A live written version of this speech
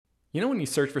You know when you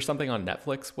search for something on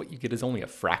Netflix, what you get is only a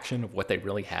fraction of what they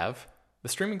really have? The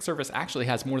streaming service actually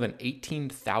has more than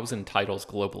 18,000 titles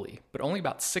globally, but only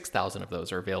about 6,000 of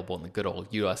those are available in the good old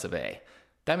US of A.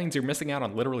 That means you're missing out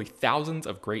on literally thousands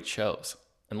of great shows.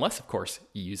 Unless, of course,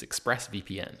 you use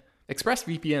ExpressVPN.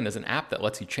 ExpressVPN is an app that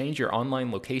lets you change your online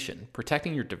location,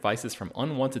 protecting your devices from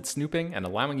unwanted snooping and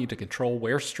allowing you to control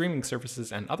where streaming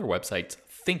services and other websites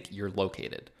think you're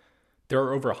located. There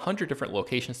are over 100 different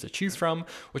locations to choose from,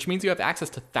 which means you have access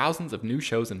to thousands of new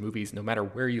shows and movies no matter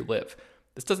where you live.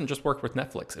 This doesn't just work with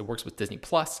Netflix, it works with Disney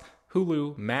Plus,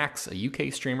 Hulu, Max, a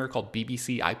UK streamer called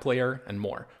BBC iPlayer, and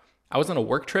more. I was on a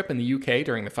work trip in the UK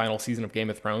during the final season of Game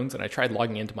of Thrones, and I tried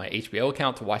logging into my HBO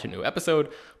account to watch a new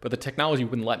episode, but the technology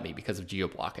wouldn't let me because of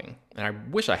geo-blocking. And I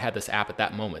wish I had this app at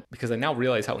that moment, because I now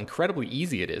realize how incredibly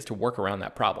easy it is to work around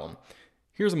that problem.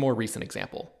 Here's a more recent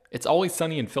example. It's Always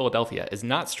Sunny in Philadelphia is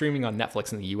not streaming on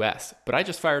Netflix in the US, but I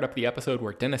just fired up the episode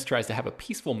where Dennis tries to have a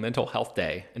peaceful mental health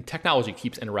day, and technology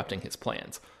keeps interrupting his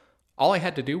plans. All I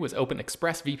had to do was open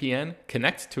ExpressVPN,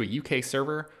 connect to a UK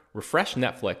server, refresh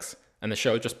Netflix, and the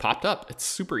show just popped up. It's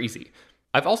super easy.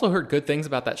 I've also heard good things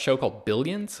about that show called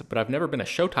Billions, but I've never been a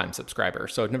Showtime subscriber,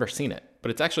 so I've never seen it.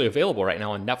 But it's actually available right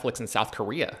now on Netflix in South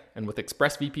Korea, and with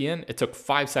ExpressVPN, it took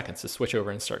 5 seconds to switch over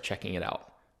and start checking it out.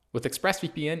 With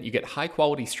ExpressVPN, you get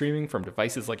high-quality streaming from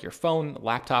devices like your phone,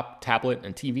 laptop, tablet,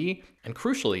 and TV, and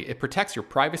crucially, it protects your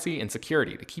privacy and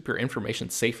security to keep your information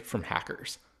safe from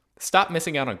hackers. Stop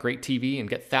missing out on great TV and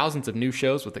get thousands of new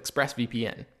shows with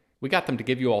ExpressVPN. We got them to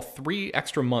give you all 3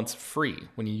 extra months free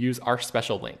when you use our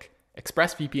special link,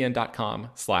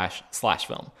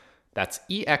 expressvpn.com/slashfilm. That's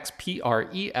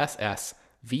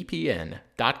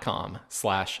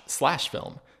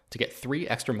expressvpn.com/slashfilm to get 3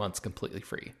 extra months completely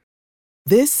free.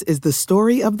 This is the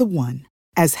story of the one.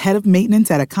 As head of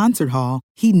maintenance at a concert hall,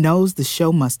 he knows the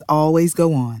show must always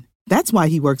go on. That's why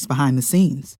he works behind the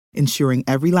scenes, ensuring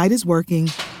every light is working,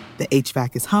 the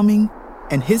HVAC is humming,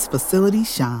 and his facility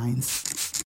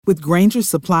shines. With Grainger's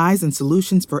supplies and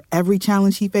solutions for every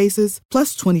challenge he faces,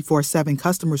 plus 24/7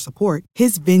 customer support,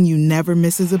 his venue never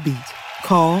misses a beat.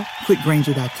 Call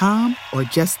quickgrainger.com or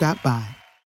just stop by.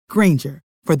 Grainger,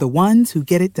 for the ones who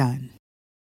get it done.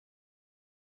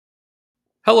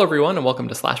 Hello, everyone, and welcome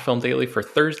to Slash Film Daily for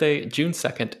Thursday, June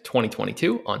 2nd,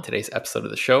 2022. On today's episode of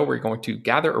the show, we're going to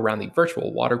gather around the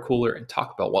virtual water cooler and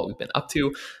talk about what we've been up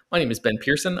to. My name is Ben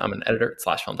Pearson. I'm an editor at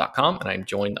slashfilm.com, and I'm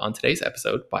joined on today's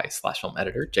episode by Slash Film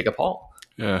editor Jacob Hall.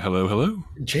 Hello.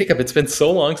 Jacob, it's been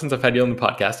so long since I've had you on the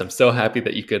podcast. I'm so happy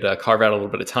that you could carve out a little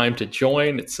bit of time to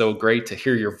join. It's so great to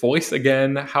hear your voice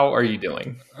again. How are you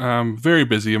doing? I'm very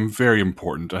busy. I'm very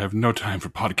important. I have no time for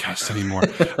podcasts anymore.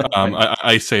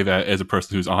 I say that as a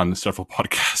person who's on several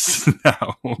podcasts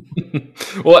now.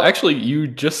 Well, actually, you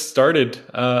just started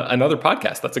another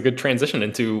podcast. That's a good transition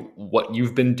into what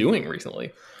you've been doing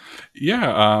recently.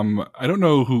 Yeah, I don't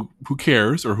know who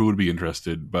cares or who would be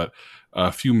interested, but a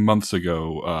few months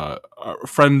ago,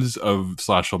 friends of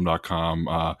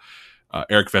slashfilm.com,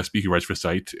 Eric Vesby, who writes for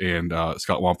Site, and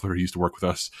Scott Wampler, who used to work with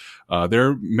us,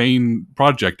 their main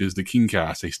project is the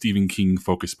Kingcast, a Stephen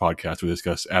King-focused podcast where they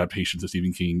discuss adaptations of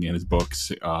Stephen King and his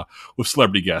books with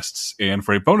celebrity guests. And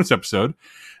for a bonus episode,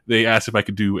 they asked if I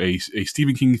could do a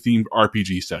Stephen King-themed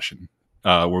RPG session,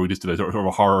 where we just did a sort of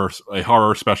a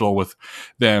horror special with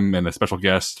them and a special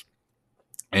guest.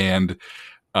 And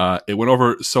it went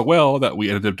over so well that we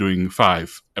ended up doing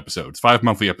 5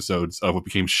 monthly episodes of what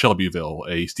became Shelbyville,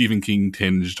 a Stephen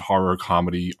King-tinged horror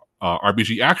comedy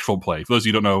RPG actual play. For those of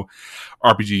you who don't know,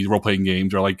 RPGs, role-playing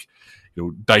games, are like,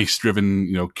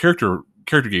 dice-driven, character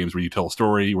games where you tell a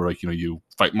story, where you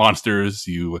fight monsters,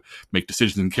 you make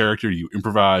decisions in character, you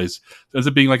improvise. It ends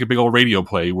up being like a big old radio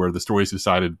play where the story is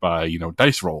decided by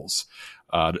dice rolls.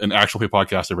 And actual play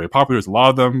podcasts are very popular. There's a lot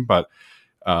of them, but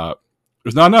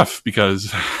there's not enough,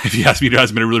 because if you ask me, there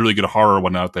hasn't been a really, really good horror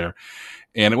one out there.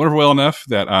 And it went over well enough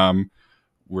that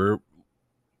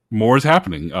more is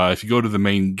happening. If you go to the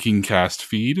main Kingcast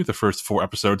feed, the first 4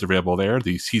 episodes are available there.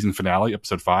 The season finale,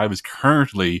 episode 5, is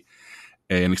currently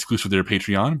an exclusive to their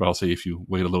Patreon, but I'll say if you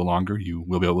wait a little longer, you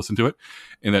will be able to listen to it.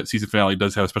 And that season finale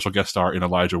does have a special guest star in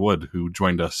Elijah Wood, who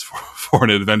joined us for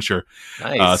an adventure.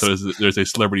 Nice. So there's a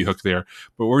celebrity hook there.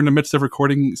 But we're in the midst of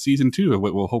recording season 2 of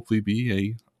what will hopefully be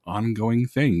a ongoing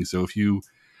thing. So if you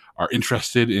are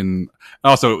interested in,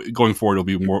 also going forward, it'll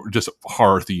be more just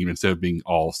horror theme instead of being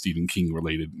all Stephen King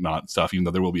related, not stuff, even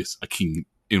though there will be a King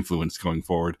influence going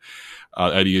forward. The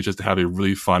idea is just to have a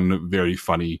really fun, very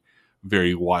funny,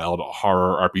 very wild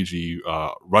horror RPG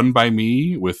run by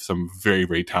me with some very,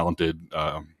 very talented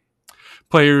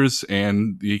players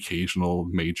and the occasional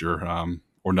major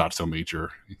or not so major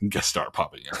guest star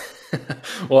popping in.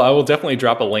 Well, I will definitely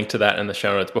drop a link to that in the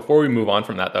show notes. Before we move on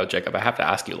from that, though, Jacob, I have to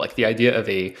ask you, like, the idea of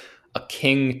a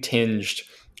king-tinged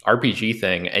RPG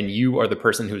thing, and you are the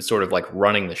person who's sort of like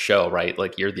running the show, right?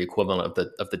 Like, you're the equivalent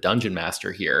of the dungeon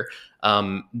master here.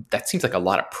 That seems like a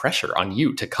lot of pressure on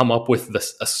you to come up with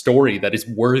a story that is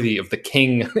worthy of the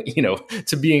king,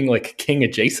 to being like king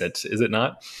adjacent, is it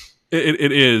not?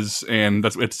 It is, and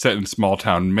it's set in small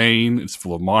town Maine. It's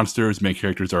full of monsters. Main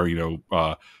characters are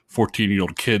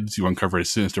 14-year-old kids who uncover a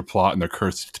sinister plot in their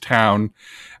cursed town.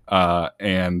 So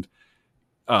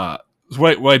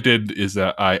what I did is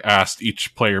that I asked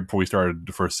each player before we started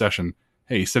the first session,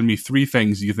 "Hey, send me 3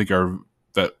 things you think are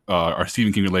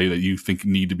Stephen King related that you think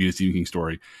need to be a Stephen King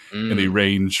story," and they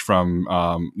range from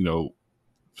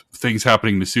things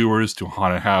happening in the sewers to a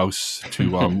haunted house to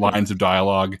lines of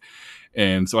dialogue.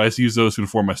 And so I just use those to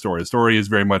inform my story. The story is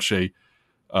very much a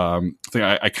thing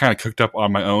I kind of cooked up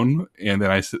on my own, and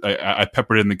then I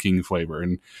peppered in the King flavor.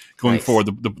 And going forward,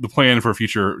 the plan for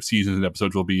future seasons and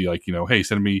episodes will be like, hey,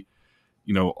 send me,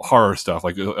 horror stuff.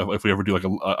 Like if we ever do like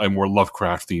a more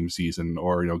Lovecraft themed season,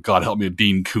 or God help me, a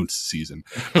Dean Koontz season,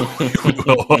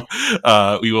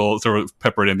 we will sort of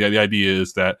pepper it in. The idea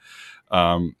is that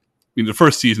the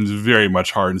first season is very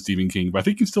much hard in Stephen King, but I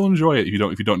think you can still enjoy it if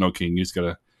you don't know King. You just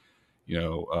gotta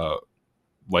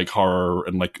like horror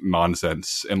and like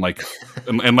nonsense and like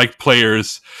and like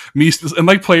players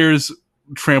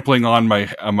trampling on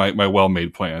my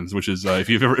well-made plans, which is if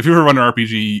you've ever run an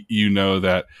RPG, you know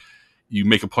that you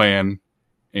make a plan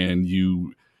and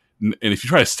if you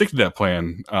try to stick to that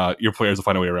plan, your players will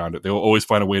find a way around it. They will always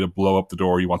find a way to blow up the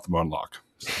door you want them to unlock.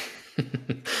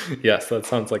 Yes, that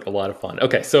sounds like a lot of fun.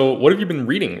 Okay, so what have you been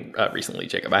reading recently,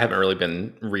 Jacob? I haven't really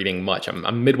been reading much.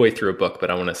 I'm midway through a book, but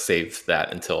I want to save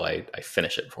that until I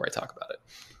finish it before I talk about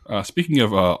it. Speaking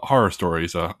of horror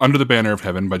stories, Under the Banner of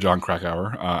Heaven by Jon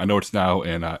Krakauer. I know it's now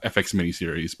an FX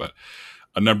miniseries, but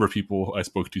a number of people I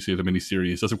spoke to say the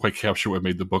miniseries doesn't quite capture what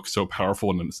made the book so powerful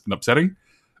and upsetting.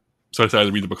 So I decided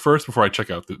to read the book first before I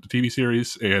check out the TV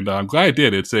series, and I'm glad I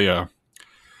did. It's a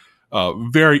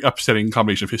very upsetting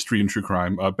combination of history and true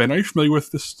crime. Ben, are you familiar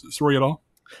with this story at all?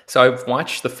 So I've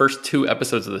watched the first 2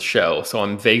 episodes of the show, so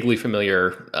I'm vaguely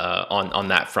familiar on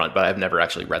that front, but I've never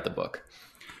actually read the book.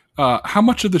 How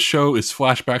much of the show is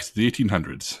flashbacks to the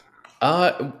 1800s?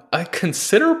 A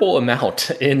considerable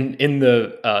amount in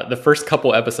the first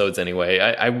couple episodes anyway.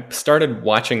 I started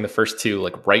watching the first 2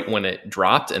 like right when it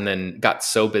dropped, and then got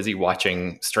so busy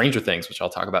watching Stranger Things, which I'll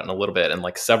talk about in a little bit, and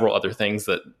like several other things,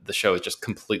 that the show has just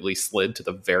completely slid to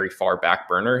the very far back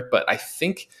burner. But I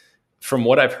think from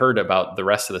what I've heard about the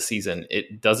rest of the season,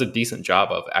 it does a decent job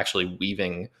of actually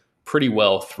weaving pretty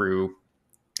well through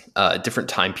different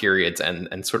time periods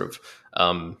and sort of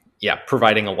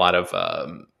providing a lot of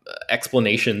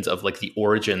explanations of like the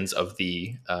origins of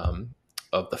the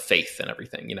faith and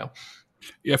everything,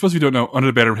 Yeah, for those of you who don't know, Under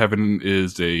the Banner of Heaven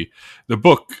is the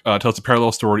book tells a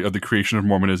parallel story of the creation of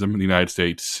Mormonism in the United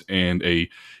States and a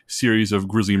series of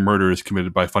grisly murders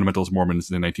committed by fundamentalist Mormons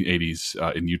in the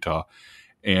 1980s in Utah.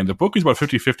 And the book is about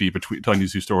 50-50 between telling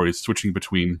these 2 stories, switching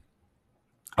between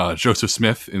Joseph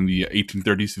Smith in the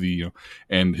 1830s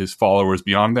and his followers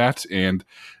beyond that, and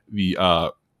the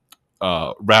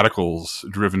radicals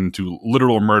driven to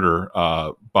literal murder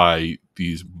by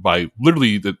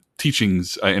literally the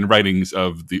teachings and writings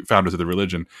of the founders of the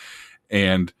religion.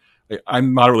 And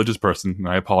I'm not a religious person, and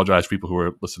I apologize for people who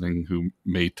are listening who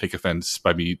may take offense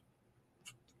by me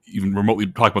even remotely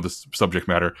talking about this subject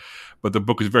matter. But the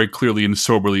book is very clearly and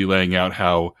soberly laying out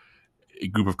how a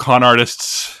group of con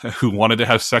artists who wanted to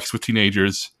have sex with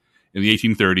teenagers in the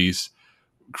 1830s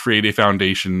create a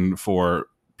foundation for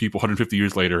people 150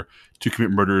 years later to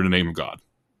commit murder in the name of God.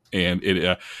 And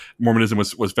Mormonism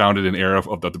was founded in an era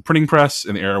of the printing press,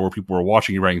 an era where people were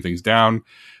watching and writing things down.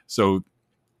 So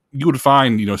you would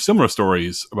find similar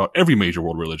stories about every major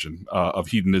world religion of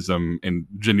hedonism and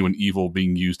genuine evil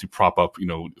being used to prop up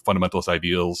fundamentalist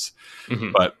ideals.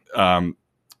 Mm-hmm.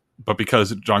 But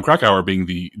because Jon Krakauer, being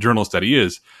the journalist that he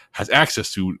is, has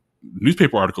access to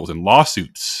newspaper articles and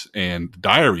lawsuits and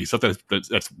diaries, stuff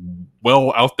that's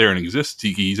well out there and exists,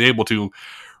 he's able to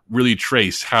really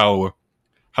trace how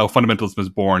fundamentalism is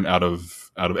born out of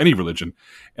any religion.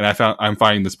 And I'm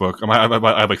finding this book, I have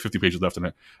like 50 pages left in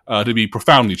it, to be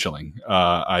profoundly chilling.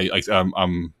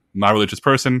 I'm not a religious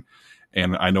person,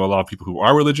 and I know a lot of people who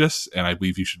are religious, and I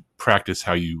believe you should practice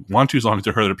how you want to, as long as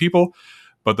you hurt other people.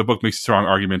 But the book makes a strong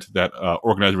argument that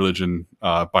organized religion,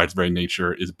 by its very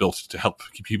nature, is built to help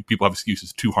people have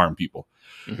excuses to harm people.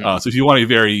 Mm-hmm. So if you want a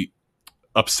very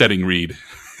upsetting read,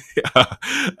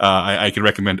 I can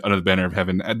recommend Under the Banner of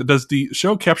Heaven. Does the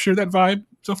show capture that vibe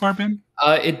so far, Ben?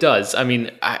 It does. I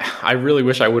mean, I really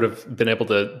wish I would have been able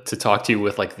to talk to you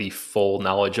with like the full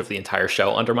knowledge of the entire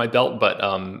show under my belt,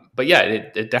 but yeah,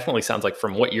 it definitely sounds like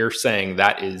from what you're saying,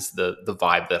 that is the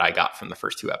vibe that I got from the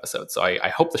first 2 episodes. So I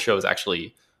hope the show is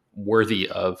actually worthy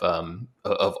of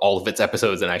all of its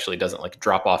episodes and actually doesn't like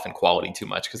drop off in quality too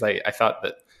much, because I thought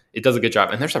that it does a good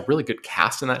job, and there's a really good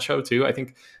cast in that show too. I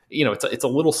think it's a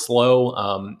little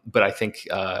slow, but I think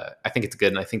it's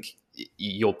good, and I think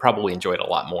you'll probably enjoy it a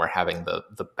lot more having the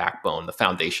backbone, the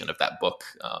foundation of that book,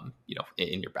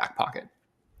 in your back pocket.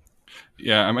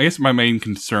 Yeah, I guess my main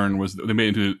concern was that they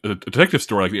made it into a detective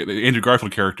story. Like the Andrew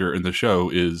Garfield character in the show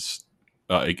is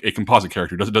a composite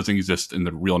character. It doesn't exist in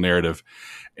the real narrative,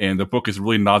 and the book is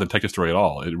really not a detective story at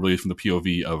all. It really is from the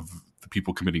POV of the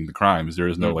people committing the crimes. There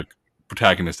is no like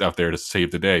protagonist out there to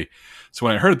save the day. So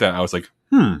when I heard that, I was like,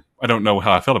 I don't know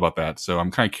how I felt about that. So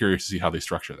I'm kind of curious to see how they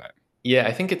structure that. Yeah,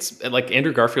 I think it's like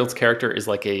Andrew Garfield's character is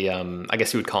like I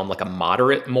guess you would call him like a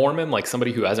moderate Mormon, like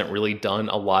somebody who hasn't really done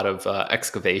a lot of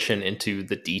excavation into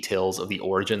the details of the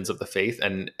origins of the faith.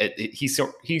 And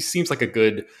he seems like a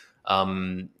good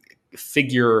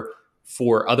figure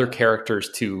for other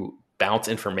characters to bounce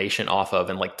information off of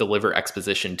and like deliver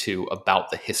exposition to about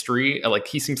the history. Like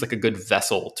he seems like a good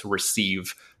vessel to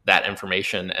receive that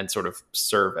information and sort of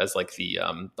serve as like the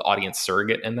audience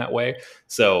surrogate in that way.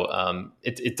 So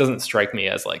it doesn't strike me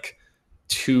as like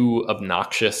too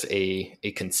obnoxious a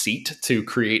conceit to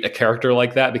create a character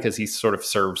like that, because he sort of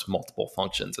serves multiple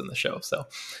functions in the show. So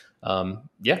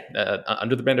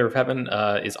Under the Banner of Heaven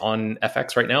is on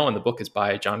FX right now, and the book is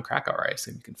by John Krakauer. I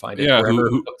assume you can find it wherever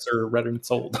books are read and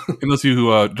sold. And those of you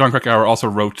who John Krakauer also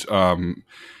wrote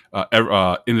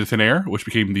Into Thin Air, which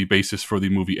became the basis for the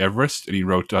movie Everest, and he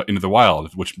wrote Into the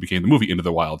Wild, which became the movie Into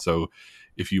the Wild. So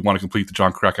if you want to complete the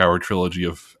John Krakauer trilogy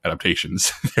of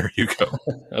adaptations, there you go.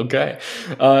 Okay.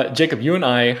 Jacob, you and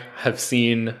I have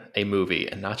seen a movie,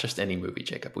 and not just any movie,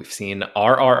 Jacob. We've seen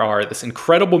RRR, this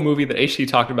incredible movie that HT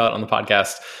talked about on the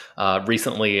podcast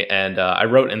recently. And I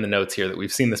wrote in the notes here that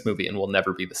we've seen this movie and will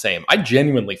never be the same. I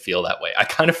genuinely feel that way. I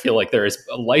kind of feel like there is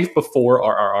a life before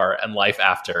RRR and life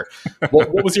after.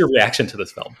 What was your reaction to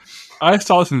this film? I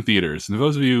saw this in theaters, and for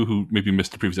those of you who maybe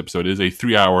missed the previous episode, it is a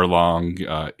 3-hour-long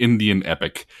Indian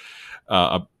epic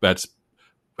that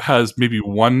has maybe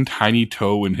one tiny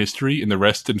toe in history, and the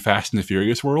rest in Fast and the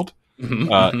Furious world.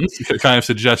 It's kind of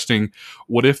suggesting,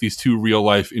 what if these two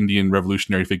real-life Indian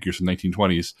revolutionary figures from the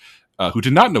 1920s, who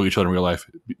did not know each other in real life,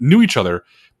 knew each other,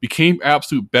 became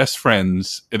absolute best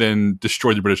friends, and then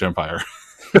destroyed the British Empire?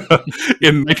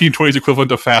 In 1920s equivalent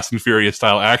of Fast and Furious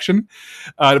style action.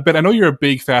 But I know you're a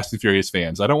big Fast and Furious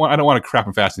fans. I don't want to crap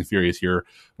on Fast and Furious here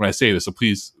when I say this, so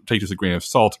please take this with a grain of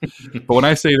salt. But when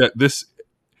I say that this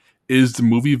is the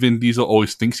movie Vin Diesel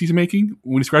always thinks he's making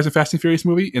when he describes a Fast and Furious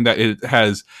movie, in that it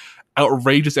has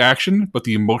outrageous action, but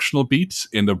the emotional beats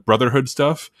and the brotherhood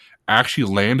stuff actually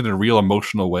land in a real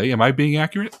emotional way. Am I being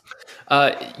accurate?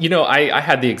 I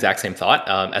had the exact same thought.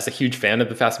 As a huge fan of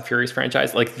the Fast and Furious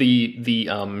franchise, like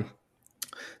the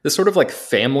sort of like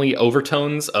family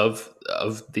overtones of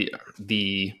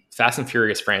the Fast and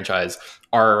Furious franchise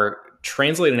are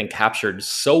translated and captured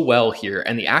so well here,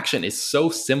 and the action is so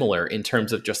similar in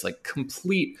terms of just like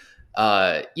complete,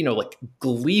 like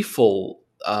gleeful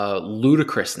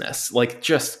ludicrousness, like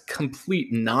just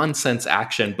complete nonsense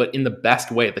action, but in the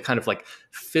best way, the kind of like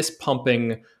fist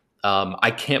pumping,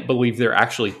 I can't believe they're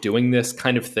actually doing this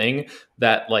kind of thing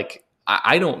that like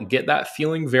I don't get that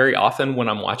feeling very often when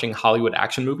I'm watching Hollywood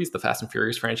action movies. The Fast and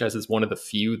Furious franchise is one of the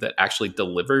few that actually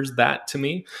delivers that to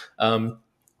me.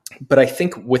 But I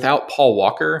think without Paul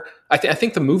Walker, I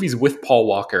think the movies with Paul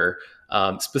Walker,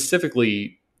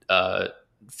 specifically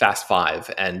Fast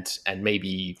 5 and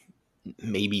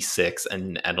maybe 6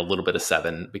 and a little bit of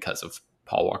 7, because of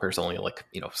Paul Walker's only like,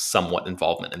 somewhat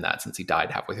involvement in that since he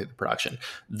died halfway through the production.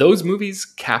 Those movies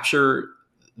capture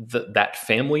that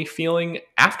family feeling.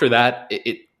 After that,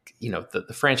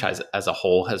 the franchise as a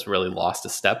whole has really lost a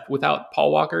step without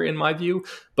Paul Walker, in my view.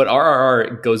 But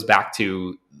RRR goes back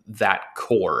to that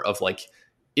core of like,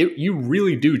 you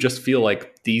really do just feel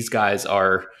like these guys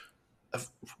are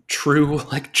true,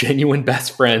 like genuine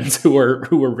best friends who are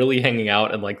really hanging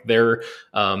out, and like their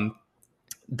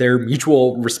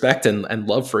mutual respect and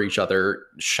love for each other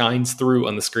shines through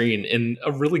on the screen in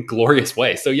a really glorious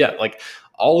way. So yeah, like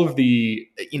all of the,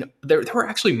 there were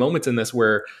actually moments in this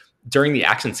where during the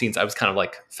action scenes, I was kind of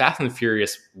like, Fast and the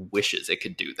Furious wishes it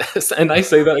could do this. And I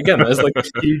say that again as like a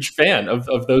huge fan of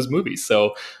those movies.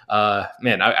 So,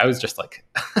 man, I was just like,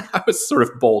 I was sort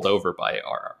of bowled over by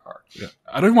RRR. Yeah.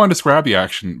 I don't even want to describe the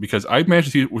action because I managed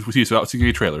to see it without seeing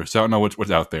any trailers, so I don't know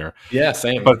what's out there. Yeah,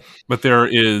 same. But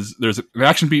there's an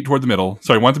action beat toward the middle.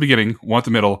 Sorry, one at the beginning, one at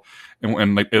the middle,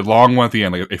 and like a long one at the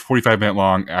end, like a 45-minute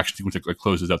long action sequence that like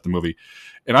closes out the movie.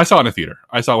 And I saw it in the theater.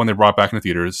 I saw it when they brought back in the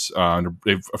theaters.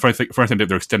 For instance,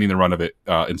 they're extending the run of it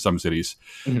in some cities.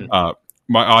 Mm-hmm.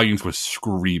 My audience was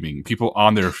screaming. People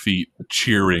on their feet,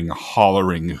 cheering,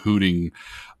 hollering, hooting,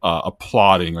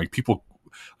 applauding. Like people,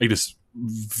 like this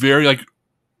very like.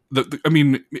 I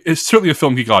mean, it's certainly a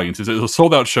film geek audience. It's a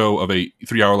sold-out show of a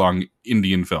 3-hour-long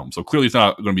Indian film. So clearly, it's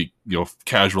not going to be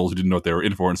casuals who didn't know what they were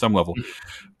in for in some level.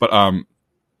 But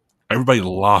everybody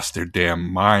lost their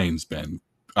damn minds, Ben.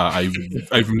 I've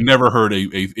never heard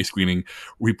a screening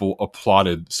where people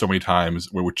applauded so many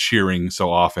times, where we're cheering so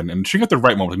often and cheering at the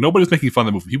right moment. Like, nobody's making fun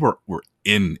of the movie. People were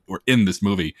in this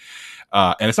movie,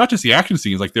 and it's not just the action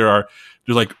scenes. Like there's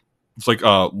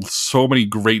so many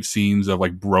great scenes of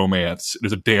like bromance.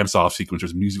 There's a dance off sequence.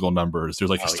 There's musical numbers. There's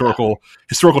like historical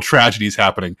tragedies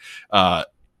happening.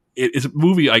 It's a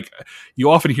movie like you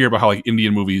often hear about how like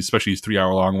Indian movies, especially these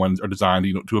 3-hour-long ones, are designed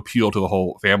to appeal to the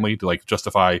whole family, to like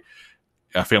justify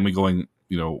a family going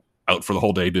out for the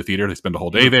whole day to the theater. They spend a whole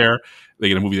day there. They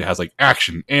get a movie that has like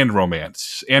action and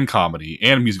romance and comedy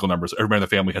and musical numbers. Everybody in the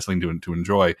family has something to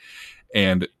enjoy,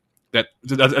 and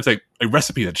that's a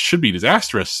recipe that should be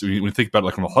disastrous when you think about it,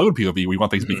 like from a Hollywood POV. We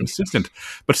want things to be consistent,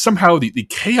 but somehow the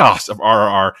chaos of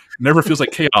RRR never feels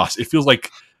like chaos. It feels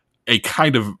like a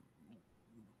kind of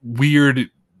weird,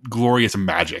 glorious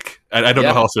magic. I don't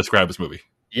know how else to describe this movie.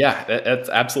 Yeah, that's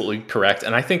absolutely correct.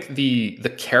 And I think the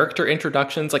character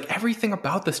introductions, like everything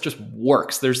about this just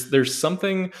works. There's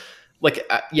something like,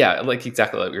 like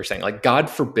exactly what you're saying. Like, God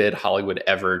forbid Hollywood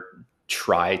ever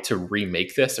try to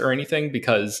remake this or anything,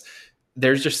 because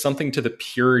there's just something to the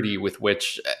purity with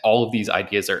which all of these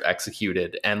ideas are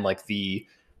executed, and like the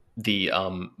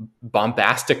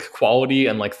bombastic quality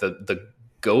and like the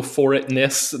go for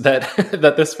itness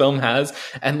that this film has,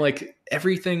 and like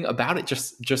everything about it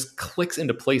just clicks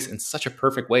into place in such a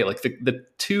perfect way. Like the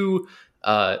two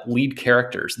lead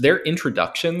characters, their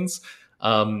introductions,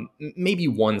 maybe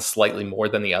one slightly more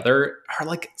than the other, are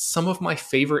like some of my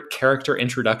favorite character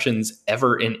introductions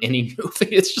ever in any movie.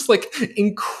 It's just like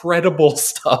incredible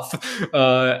stuff.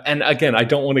 And again, I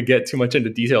don't want to get too much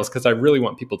into details because I really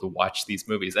want people to watch these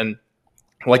movies. And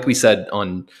like we said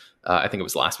on, I think it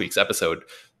was last week's episode,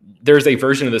 there's a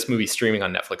version of this movie streaming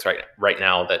on Netflix right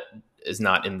now that is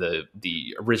not in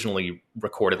the originally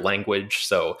recorded language,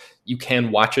 so you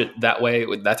can watch it that way.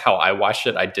 That's how I watched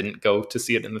it. I didn't go to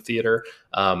see it in the theater,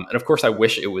 and of course I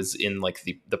wish it was in like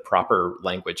the proper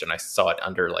language and I saw it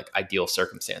under like ideal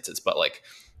circumstances, but like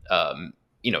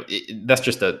that's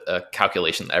just a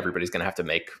calculation that everybody's going to have to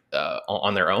make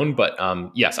on their own. But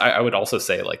yes, I would also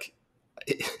say, like,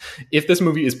 if this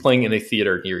movie is playing in a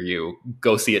theater near you,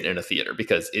 go see it in a theater,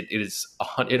 because it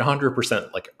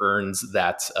 100% like earns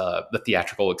that the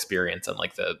theatrical experience and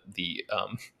like the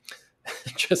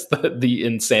just the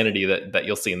insanity that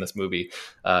you'll see in this movie.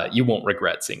 You won't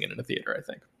regret seeing it in a theater, I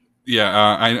think. Yeah,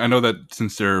 I know that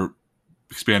since they're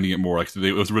expanding it more, like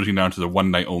it was originally down to the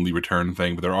one night only return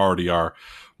thing, but there already are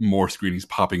more screenings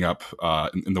popping up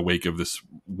in the wake of this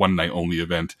one night only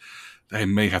event. I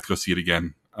may have to go see it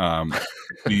again.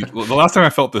 The last time I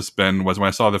felt this, Ben, was when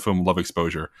I saw the film Love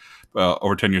Exposure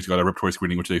over 10 years ago at a repertory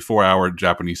screening, which is a 4-hour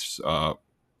Japanese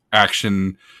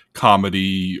action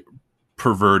comedy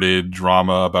perverted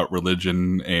drama about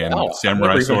religion and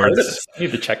samurai swords. I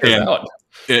need to check this out.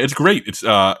 It's great. It's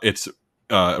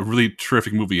a really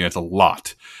terrific movie, and it's a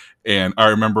lot. And I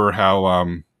remember how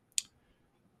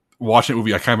watching the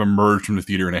movie, I kind of emerged from the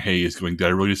theater in a haze, going, did I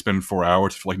really just spend 4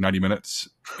 hours for like 90 minutes?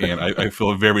 And I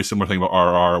feel a very similar thing about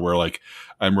RRR, where like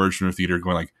I emerged from the theater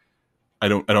going like, I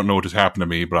don't know what just happened to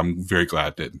me, but I'm very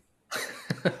glad it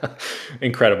did.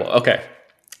 Incredible. Okay.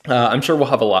 I'm sure we'll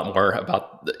have a lot more about,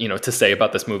 to say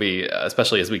about this movie,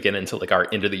 especially as we get into like our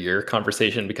end of the year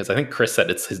conversation, because I think Chris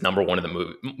said it's his number one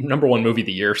movie of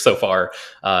the year so far.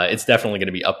 It's definitely going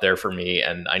to be up there for me.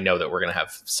 And I know that we're going to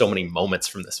have so many moments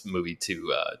from this movie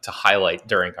to highlight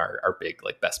during our big,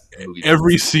 like, best movie.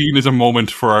 Every scene is a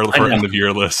moment for our end of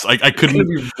year list. I couldn't.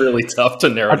 It's be really tough to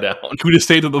narrow down. Can we just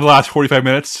stay to the last 45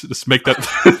 minutes? Just make that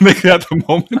the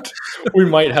moment. We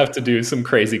might have to do some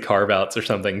crazy carve outs or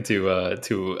something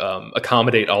to to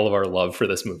accommodate all of our love for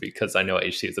this movie, because I know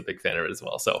HT is a big fan of it as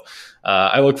well. So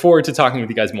I look forward to talking with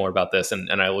you guys more about this, and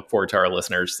I look forward to our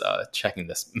listeners checking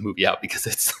this movie out, because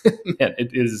it's man,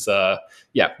 it is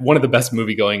one of the best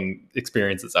movie going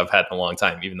experiences I've had in a long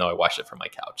time, even though I watched it from my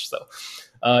couch. So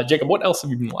Jacob, what else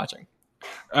have you been watching?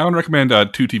 I want to recommend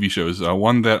 2 TV shows.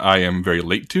 One that I am very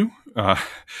late to.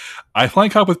 I finally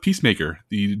caught up with Peacemaker,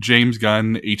 the James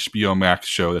Gunn HBO Max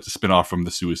show that's a spinoff from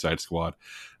the Suicide Squad.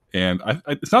 And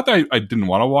it's not that I didn't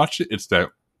want to watch it, it's that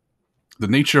the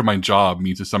nature of my job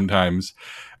means that sometimes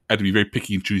I have to be very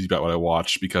picky and choosy about what I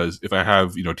watch, because if I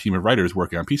have a team of writers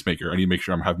working on Peacemaker, I need to make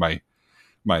sure I have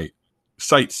my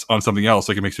sights on something else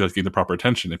so I can make sure that's getting the proper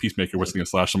attention. And Peacemaker was something that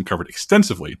Slash Film covered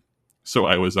extensively. So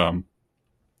I was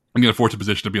I'm in a fortunate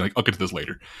position to be like, I'll get to this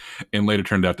later. And later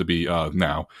turned out to be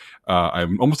now.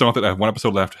 I'm almost done with it. I have 1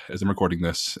 episode left as I'm recording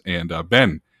this. And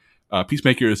Ben,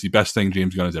 Peacemaker is the best thing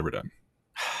James Gunn has ever done.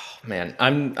 Man,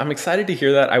 I'm excited to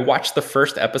hear that. I watched the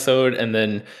first episode and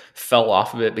then fell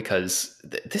off of it because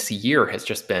this year has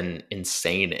just been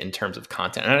insane in terms of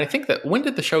content. And I think that, when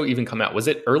did the show even come out? Was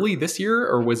it early this year,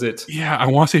 or was it? Yeah, I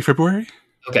want to say February.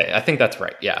 Okay, I think that's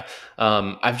right. Yeah.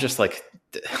 I've just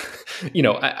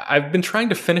I've been trying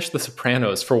to finish The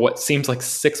Sopranos for what seems like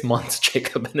 6 months,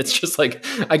 Jacob. And it's just like,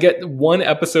 I get one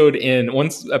episode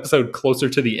closer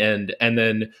to the end, and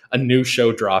then a new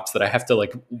show drops that I have to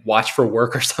watch for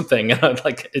work or something. And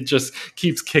it just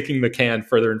keeps kicking the can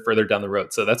further and further down the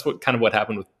road. So that's what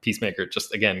happened with Peacemaker. It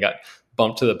just, again, got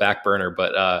bumped to the back burner.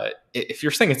 But if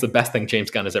you're saying it's the best thing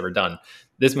James Gunn has ever done,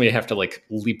 this may have to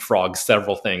leapfrog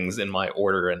several things in my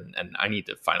order. And I need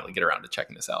to finally get around to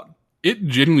checking this out. It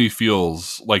genuinely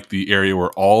feels like the area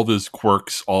where all of his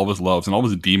quirks, all of his loves, and all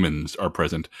of his demons are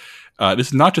present. This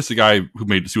is not just the guy who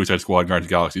made Suicide Squad and Guardians of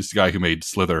the Galaxy. It's the guy who made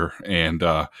Slither and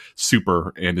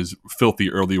Super and his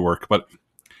filthy early work. But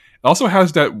it also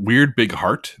has that weird big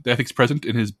heart that I think is present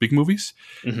in his big movies.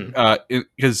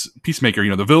 Because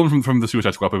Peacemaker, the villain from the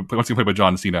Suicide Squad, once again played by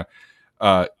John Cena,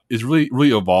 is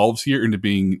really evolves here into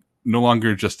being no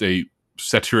longer just a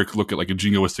satiric look at a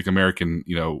jingoistic American,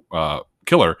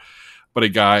 killer, but a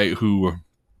guy who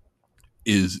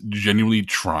is genuinely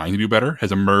trying to do better, has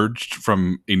emerged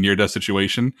from a near-death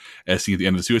situation as seen at the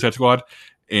end of the Suicide Squad,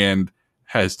 and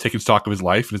has taken stock of his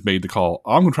life and has made the call,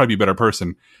 I'm going to try to be a better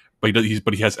person. But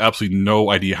he has absolutely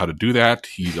no idea how to do that.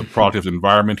 He's a product of the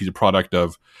environment. He's a product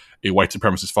of a white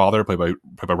supremacist father played by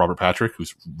Robert Patrick,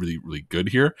 who's really, really good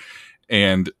here.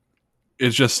 And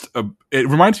it's just, it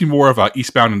reminds me more of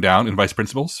Eastbound and Down and Vice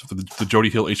Principals, for the Jody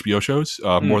Hill HBO shows,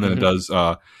 more than it does,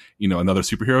 another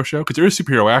superhero show. Because there is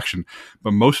superhero action,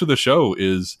 but most of the show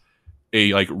is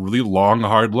a really long,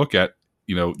 hard look at,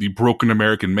 the broken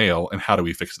American male and how do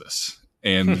we fix this.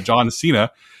 And John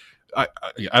Cena, I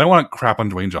don't want to crap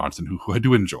on Dwayne Johnson, who I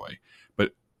do enjoy,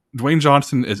 but Dwayne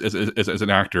Johnson as an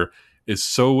actor is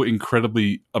so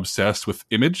incredibly obsessed with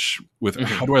image, with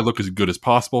how do I look as good as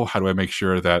possible? How do I make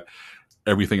sure that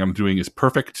everything I'm doing is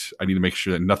perfect? I need to make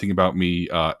sure that nothing about me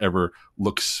ever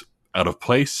looks out of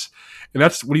place. And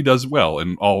that's what he does well.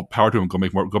 And all power to him. Go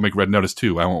make Red Notice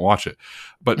 2. I won't watch it.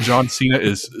 But John Cena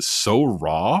is so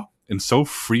raw and so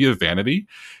free of vanity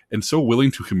and so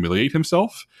willing to humiliate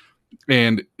himself.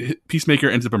 And Peacemaker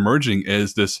ends up emerging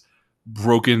as this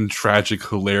broken, tragic,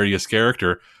 hilarious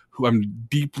character who I'm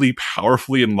deeply,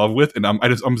 powerfully in love with. And I'm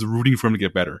just rooting for him to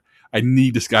get better. I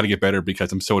need this guy to get better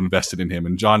because I'm so invested in him.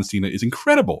 And John Cena is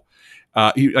incredible.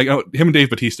 Him and Dave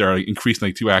Bautista are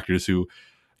increasingly 2 actors who,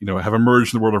 have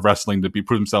emerged in the world of wrestling to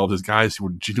prove themselves as guys who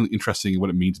are genuinely interested in what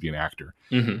it means to be an actor.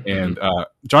 And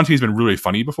John Cena's been really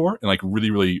funny before and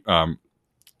really, really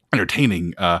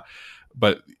entertaining.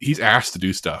 But he's asked to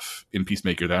do stuff in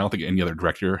Peacemaker that I don't think any other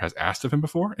director has asked of him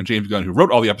before. And James Gunn, who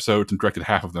wrote all the episodes and directed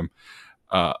half of them,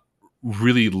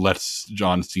 really lets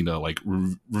John Cena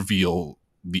reveal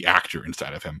the actor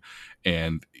inside of him.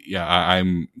 And yeah,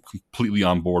 I'm completely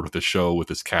on board with the show, with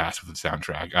this cast, with the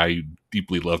soundtrack. I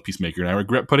deeply love Peacemaker, and I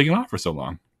regret putting it off for so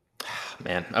long.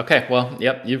 Man, okay, well,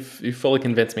 yep, you've fully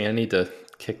convinced me. I need to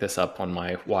kick this up on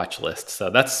my watch list. So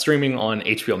that's streaming on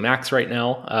HBO Max right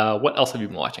now. What else have you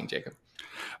been watching, Jacob?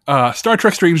 Star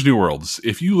Trek Strange New Worlds.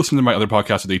 If you listen to my other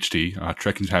podcast with HT,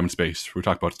 Trek into Time and Space, where we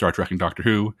talk about Star Trek and Doctor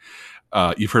Who,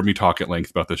 you've heard me talk at length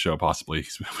about this show, possibly.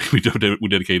 We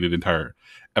dedicated an entire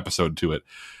episode to it.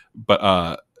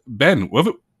 But Ben,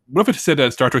 what if it said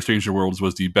that Star Trek Strange New Worlds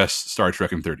was the best Star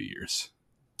Trek in 30 years?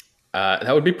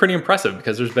 That would be pretty impressive,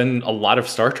 because there's been a lot of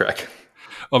Star Trek.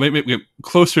 Well, maybe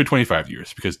closer to 25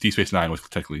 years, because Deep Space Nine was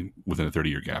technically within a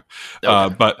 30-year gap.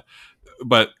 Okay.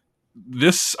 But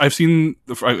this I've seen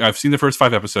the first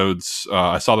 5 episodes.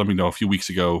 I saw them a few weeks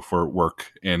ago for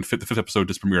work, and the fifth episode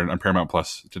just premiered on Paramount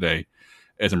Plus today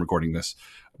as I'm recording this.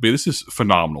 But this is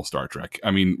phenomenal Star Trek.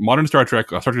 I mean, modern Star Trek,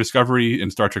 Star Trek Discovery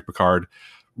and Star Trek Picard,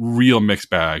 real mixed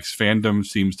bags. Fandom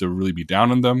seems to really be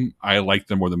down on them. I like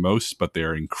them more than most, but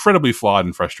they're incredibly flawed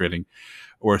and frustrating.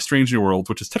 Or Strange New Worlds,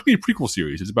 which is technically a prequel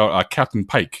series. It's about Captain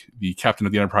Pike, the captain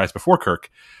of the Enterprise before Kirk,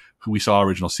 who we saw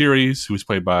original series, who was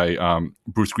played by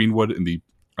Bruce Greenwood in the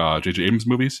J.J. Abrams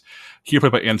movies. Here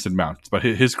played by Anson Mount. It's about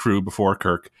his crew before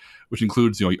Kirk, which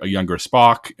includes a younger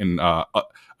Spock and a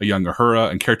younger Uhura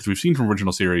and characters we've seen from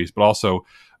original series, but also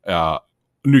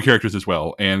new characters as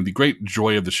well. And the great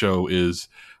joy of the show is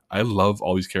I love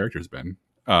all these characters, Ben.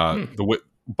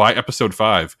 By episode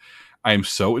 5, I am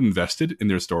so invested in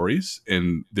their stories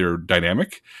and their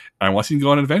dynamic, and I want to see them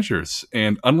go on adventures.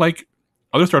 And unlike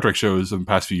other Star Trek shows of the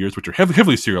past few years, which are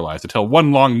heavily serialized to tell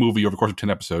one long movie over the course of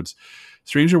 10 episodes,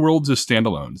 Stranger Worlds is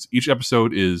standalones. Each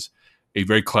episode is a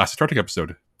very classic Star Trek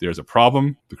episode. There's a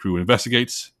problem, the crew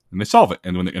investigates, and they solve it.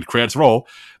 And when the credits roll,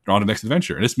 they're on to the next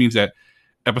adventure. And this means that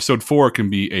episode 4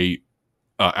 can be a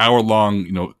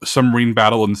hour-long, submarine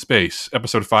battle in space.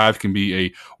 Episode 5 can be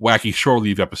a wacky shore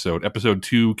leave episode. Episode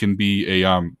 2 can be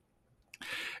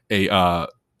a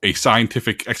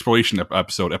scientific exploration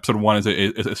episode. Episode 1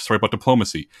 is a story about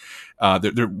diplomacy.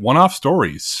 They're one-off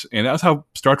stories, and that's how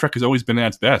Star Trek has always been at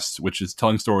its best, which is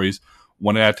telling stories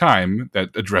one at a time that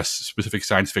address specific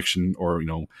science fiction or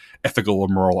ethical or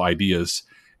moral ideas.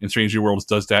 And Strange New Worlds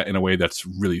does that in a way that's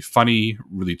really funny,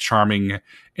 really charming,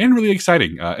 and really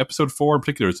exciting. Episode 4 in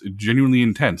particular is genuinely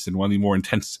intense, and one of the more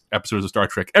intense episodes of Star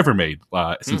Trek ever made.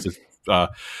 And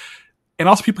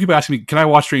also people keep asking me, can I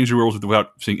watch Strange New Worlds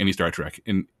without seeing any Star Trek?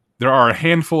 And there are a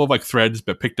handful of threads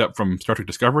that picked up from Star Trek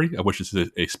Discovery, of which this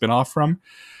is a spin-off from,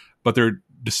 but they're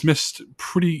dismissed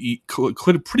pretty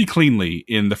cleanly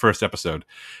in the first episode.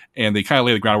 And they kind of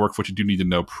lay the groundwork for what you do need to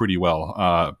know pretty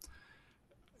well.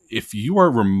 If you are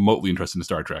remotely interested in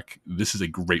Star Trek, this is a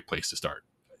great place to start.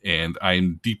 And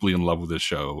I'm deeply in love with this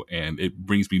show, and it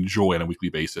brings me joy on a weekly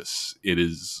basis.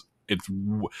 It's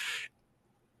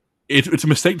a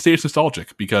mistake to say it's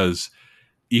nostalgic, because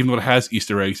even though it has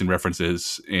Easter eggs and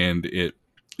references, and it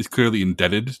is clearly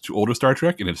indebted to older Star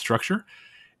Trek in its structure,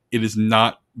 it is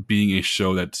not being a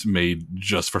show that's made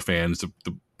just for fans to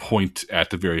point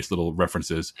at the various little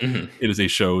references. Mm-hmm. It is a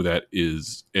show that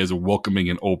is as welcoming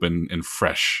and open and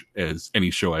fresh as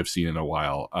any show I've seen in a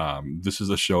while. This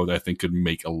is a show that I think could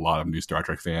make a lot of new Star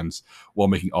Trek fans while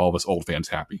making all of us old fans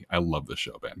happy. I love this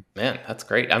show, Ben. Man, that's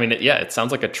great. I mean, it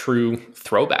sounds like a true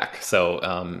throwback. So,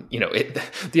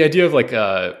 the idea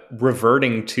of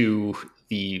reverting to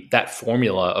that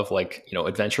formula of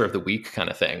adventure of the week kind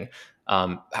of thing.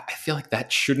 I feel like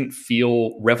that shouldn't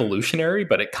feel revolutionary,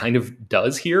 but it kind of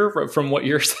does here from what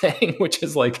you're saying, which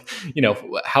is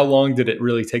how long did it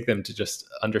really take them to just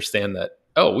understand that,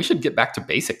 oh, we should get back to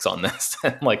basics on this?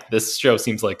 And this show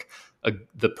seems like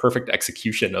the perfect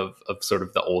execution of sort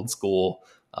of the old school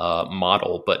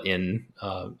model, but in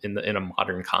a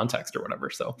modern context or whatever.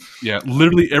 So yeah,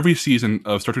 literally every season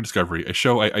of Star Trek Discovery, a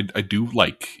show I do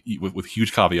like with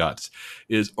huge caveats,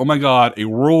 is, oh my god,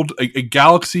 a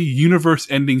galaxy universe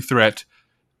ending threat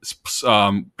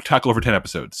tackle over 10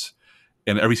 episodes.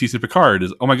 And every season of Picard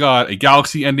is, oh my god, a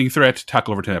galaxy ending threat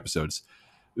tackle over 10 episodes.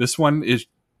 This one is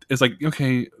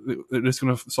okay, they're just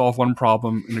going to solve one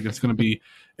problem, and it's going to be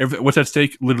what's at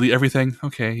stake? Literally everything.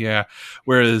 Okay, yeah.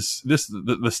 Whereas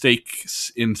the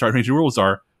stakes in Star Trek New Worlds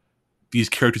are these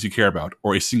characters you care about,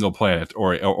 or a single planet,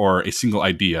 or a single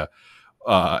idea,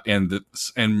 and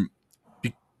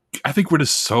I think we're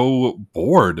just so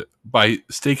bored by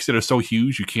stakes that are so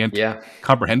huge you can't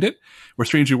comprehend it. Where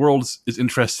Strange New Worlds is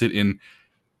interested in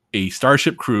a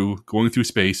starship crew going through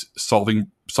space,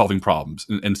 solving problems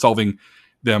and solving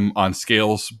them on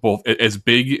scales both as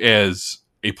big as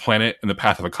a planet in the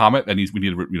path of a comet that we need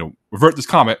to revert this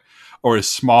comet, or as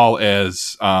small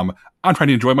as I'm trying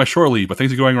to enjoy my shore leave, but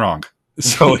things are going wrong.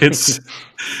 So it's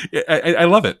I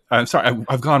love it. I'm sorry,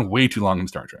 I've gone way too long in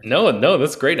Star Trek. No,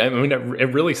 that's great. I mean,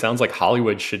 it really sounds like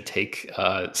Hollywood should take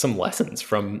some lessons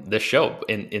from this show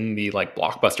in the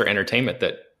blockbuster entertainment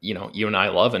that you and I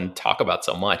love and talk about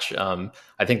so much.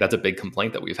 I think that's a big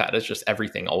complaint that we've had. It's just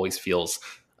everything always feels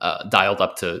dialed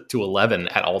up to 11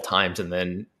 at all times, and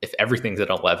then if everything's at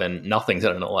 11, nothing's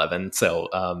at an 11. So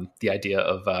the idea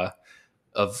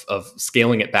of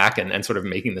scaling it back and sort of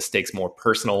making the stakes more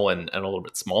personal and a little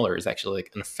bit smaller is actually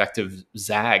an effective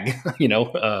zag, in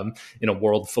a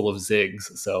world full of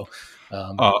zigs. So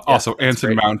also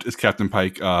Anson Mount is Captain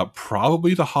Pike,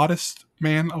 probably the hottest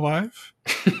man alive.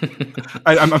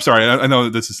 I'm sorry, I know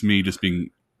this is me just being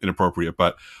inappropriate,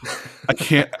 but I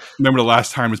can't remember the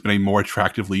last time there's been a more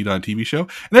attractive lead on a TV show.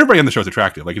 And everybody on the show is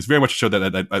attractive. Like, it's very much a show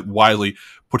that widely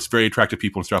puts very attractive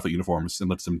people in Starfleet uniforms and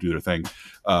lets them do their thing.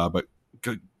 But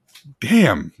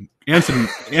damn,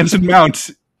 Anson Mount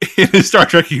in his Star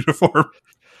Trek uniform.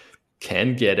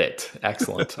 Can get it.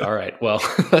 Excellent. All right. Well,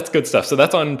 that's good stuff. So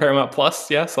that's on Paramount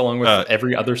Plus, yes, along with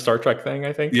every other Star Trek thing,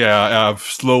 I think. Yeah,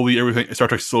 slowly everything Star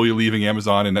Trek slowly leaving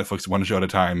Amazon and Netflix one show at a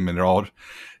time, and they're all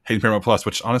hitting Paramount Plus.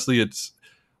 Which honestly,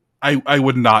 I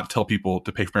would not tell people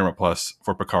to pay for Paramount Plus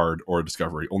for Picard or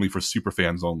Discovery, only for super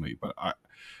fans only. But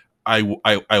I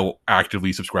will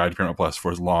actively subscribe to Paramount Plus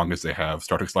for as long as they have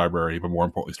Star Trek's library, but more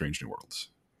importantly, Strange New Worlds.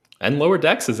 And Lower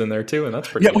Decks is in there too, and that's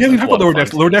pretty. Yeah, we haven't talked about Lower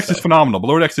Decks. Lower Decks is phenomenal, but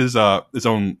Lower Decks is its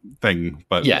own thing.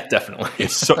 But yeah, definitely.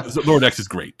 Lower Decks is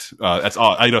great. That's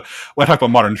all. I know. When I talk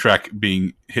about modern Trek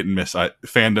being hit and miss,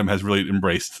 fandom has really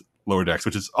embraced Lower Decks,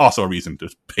 which is also a reason to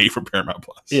pay for Paramount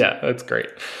Plus. Yeah, that's great.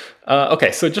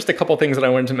 Okay, so just a couple things that I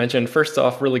wanted to mention. First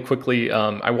off, really quickly,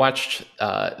 I watched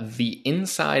the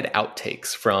Inside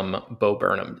outtakes from Bo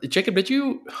Burnham. Jacob, did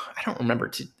you? I don't remember.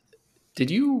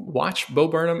 Did you watch Bo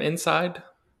Burnham Inside?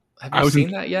 Have you seen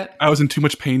that yet? I was in too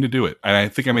much pain to do it, and I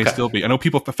think I may still be. I know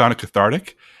people found it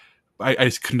cathartic. I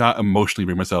just could not emotionally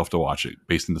bring myself to watch it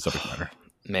based on the subject matter.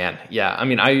 Man, yeah. I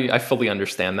mean, I fully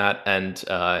understand that,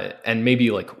 and maybe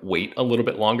like wait a little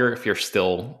bit longer if you're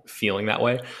still feeling that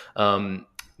way.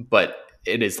 But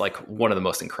it is like one of the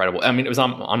most incredible. I mean, it was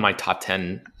on my top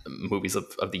 10 movies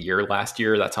of the year last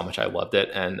year. That's how much I loved it.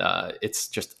 And it's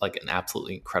just like an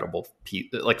absolutely incredible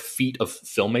feat of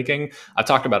filmmaking. I've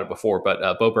talked about it before,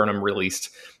 but Bo Burnham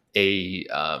released a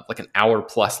like an hour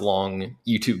plus long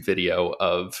YouTube video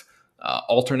of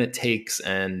alternate takes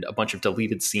and a bunch of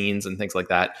deleted scenes and things like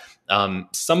that.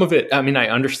 Some of it, I mean, I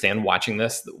understand watching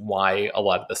this, why a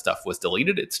lot of the stuff was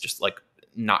deleted. It's just like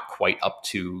not quite up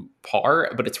to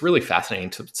par, but it's really fascinating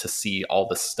to see all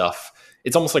this stuff.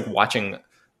 It's almost like watching,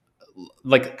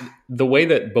 like the way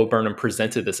that Bo Burnham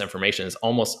presented this information is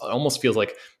almost feels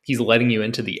like he's letting you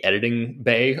into the editing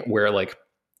bay where like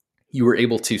you were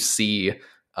able to see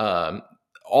all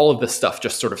of this stuff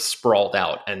just sort of sprawled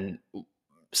out, and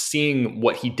seeing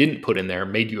what he didn't put in there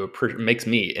makes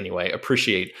me anyway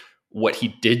appreciate what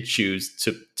he did choose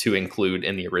to include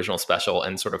in the original special,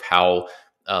 and sort of how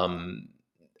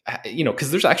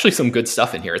because there's actually some good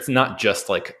stuff in here. It's not just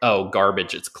like, oh,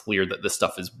 garbage. It's clear that this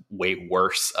stuff is way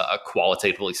worse,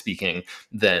 qualitatively speaking,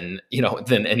 than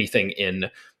anything in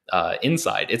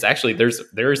Inside. It's actually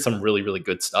there is some really, really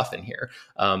good stuff in here.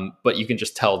 But you can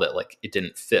just tell that like it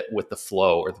didn't fit with the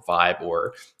flow or the vibe,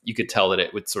 or you could tell that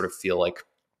it would sort of feel like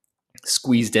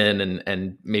squeezed in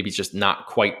and maybe just not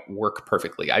quite work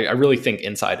perfectly. I really think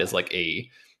Inside is like a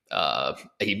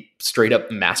straight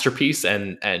up masterpiece,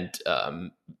 and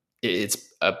it's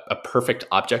a perfect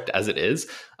object as it is.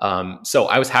 So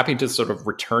I was happy to sort of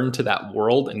return to that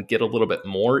world and get a little bit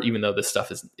more, even though this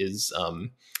stuff is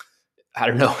I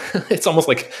don't know, it's almost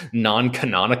like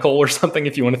non-canonical or something,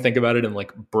 if you want to think about it in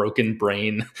like broken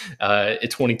brain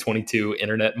 2022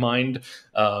 internet mind.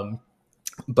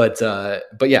 But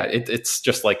yeah, it's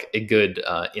just like a good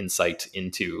insight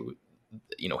into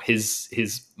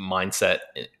his mindset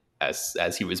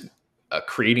as he was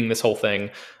creating this whole thing,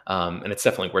 and it's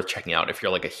definitely worth checking out if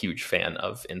you're like a huge fan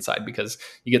of Inside, because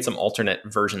you get some alternate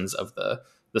versions of the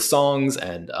songs,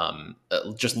 and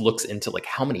just looks into like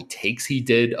how many takes he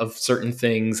did of certain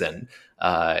things, and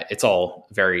it's all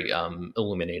very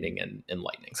illuminating and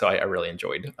enlightening. So I really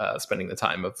enjoyed spending the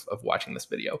time of watching this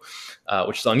video,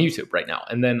 which is on YouTube right now.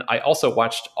 And then I also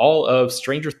watched all of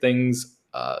Stranger Things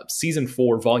season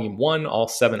 4, volume 1. All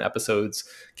 7 episodes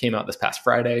came out this past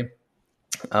Friday.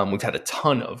 We've had a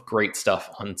ton of great stuff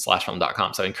on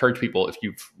slashfilm.com. So I encourage people, if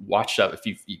you've watched up, if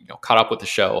you've caught up with the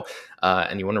show,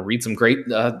 and you want to read some great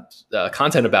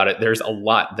content about it, there's a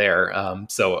lot there.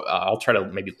 So I'll try to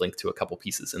maybe link to a couple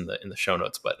pieces in the show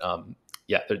notes. But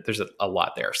yeah, there's a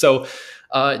lot there. So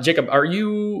Jacob, are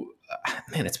you?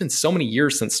 Man, it's been so many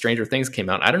years since Stranger Things came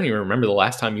out. I don't even remember the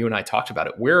last time you and I talked about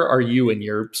it. Where are you in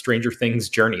your Stranger Things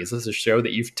journey? Is this a show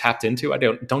that you've tapped into? I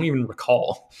don't even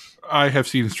recall. I have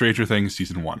seen Stranger Things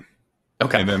season 1.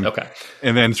 Okay.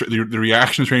 And then the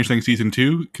reaction to Stranger Things season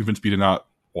 2 convinced me to not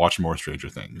watch more Stranger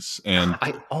Things. And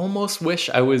I almost wish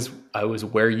I was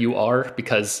where you are,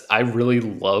 because I really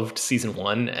loved season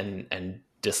 1 and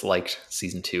disliked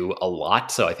season 2 a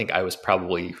lot. So I think I was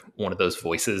probably one of those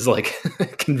voices like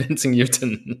convincing you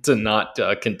to not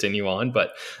continue on.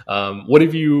 But what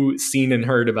have you seen and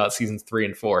heard about seasons 3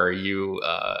 and 4? Are you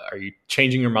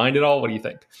changing your mind at all? What do you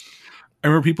think? I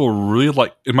remember people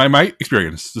really in my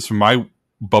experience, just from my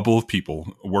bubble of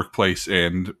people, workplace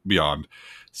and beyond,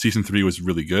 season 3 was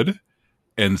really good,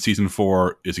 and season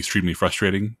 4 is extremely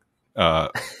frustrating,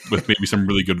 with maybe some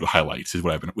really good highlights. Is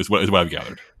what I've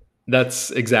gathered. That's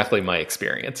exactly my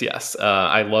experience. Yes.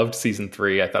 I loved season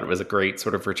 3. I thought it was a great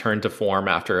sort of return to form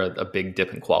after a big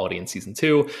dip in quality in season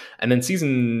 2. And then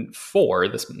season 4,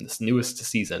 this newest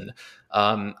season,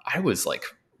 I was like,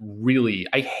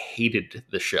 I hated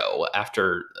the show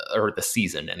or the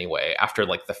season anyway, after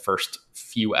like the first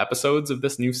few episodes of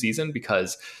this new season,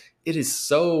 because it is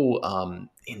so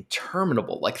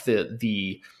interminable. Like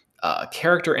the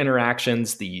character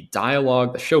interactions, the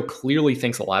dialogue. The show clearly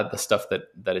thinks a lot of the stuff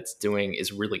that it's doing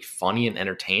is really funny and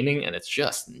entertaining, and it's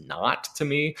just not to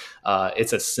me.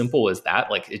 It's as simple as that.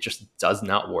 Like, it just does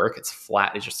not work. It's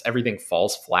flat. It's just everything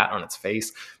falls flat on its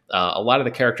face. A lot of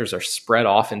the characters are spread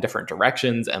off in different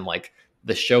directions, and like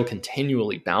the show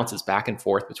continually bounces back and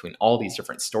forth between all these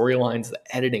different storylines. The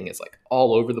editing is like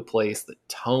all over the place. The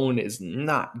tone is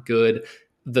not good.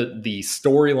 The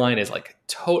storyline is like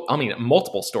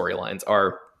multiple storylines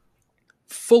are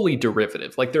fully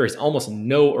derivative. Like, there is almost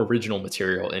no original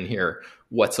material in here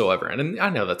whatsoever. And I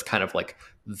know that's kind of like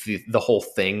the whole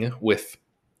thing with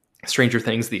Stranger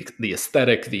Things, the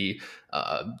aesthetic, the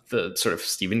sort of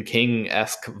Stephen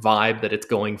King-esque vibe that it's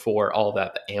going for, all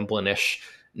that, the Amblin-ish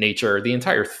nature. The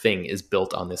entire thing is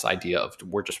built on this idea of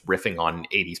we're just riffing on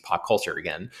 80s pop culture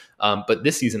again. But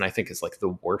this season, I think, is like the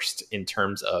worst in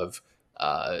terms of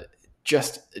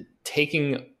just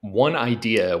taking one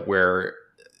idea where,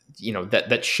 you know,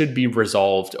 that should be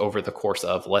resolved over the course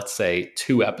of, let's say,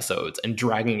 2 episodes, and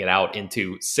dragging it out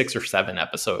into 6 or 7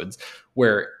 episodes,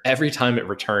 where every time it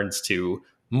returns to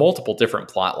multiple different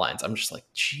plot lines, I'm just like,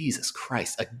 Jesus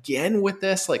Christ, again with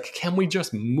this? Like, can we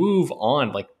just move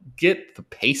on? Like, get the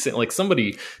pacing, like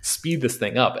somebody speed this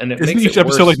thing up. And Isn't each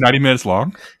episode like 90 minutes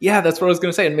long? Yeah, that's what I was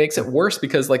going to say. It makes it worse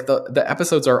because like the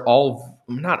episodes are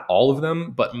not all of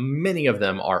them, but many of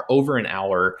them are over an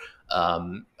hour.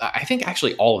 I think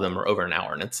actually all of them are over an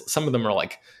hour, and some of them are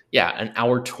like, an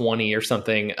hour 20 or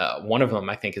something. One of them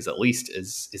I think is at least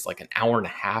is like an hour and a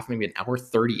half, maybe an hour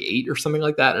 38 or something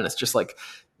like that. And it's just like,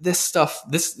 this stuff,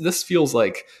 this feels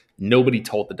like nobody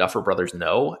told the Duffer Brothers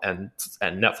no, and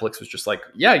Netflix was just like,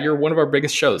 yeah, you're one of our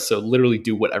biggest shows, so literally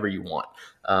do whatever you want.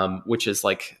 Which is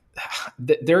like,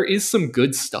 there is some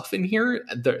good stuff in here.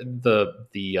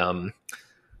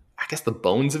 I guess the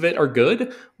bones of it are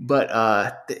good,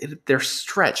 but they're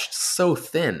stretched so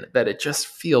thin that it just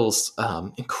feels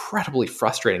incredibly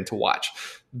frustrating to watch.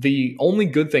 The only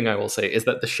good thing I will say is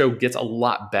that the show gets a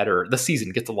lot better. The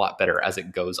season gets a lot better as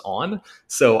it goes on.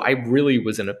 So I really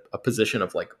was in a position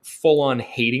of like full on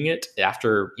hating it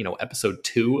after, episode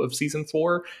 2 of season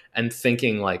 4, and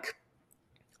thinking like,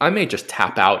 I may just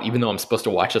tap out, even though I'm supposed to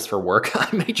watch this for work.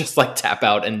 I may just like tap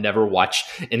out and never watch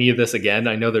any of this again.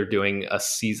 I know they're doing a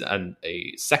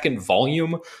second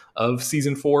volume of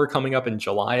season 4 coming up in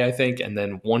July, I think, and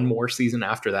then one more season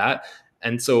after that.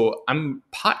 And so I'm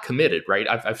pot committed, right?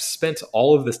 I've spent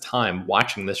all of this time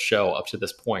watching this show up to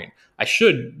this point. I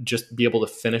should just be able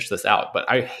to finish this out. But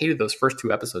I hated those first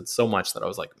 2 episodes so much that I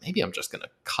was like, maybe I'm just going to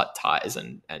cut ties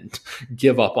and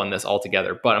give up on this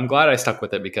altogether. But I'm glad I stuck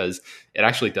with it because it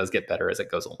actually does get better as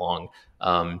it goes along.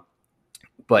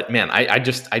 But man, I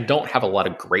don't have a lot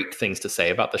of great things to say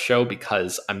about the show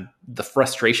because the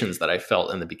frustrations that I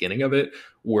felt in the beginning of it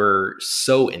were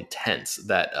so intense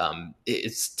that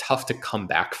it's tough to come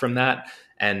back from that.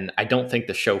 And I don't think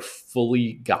the show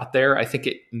fully got there. I think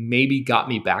it maybe got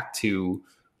me back to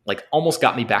almost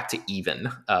got me back to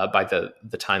even by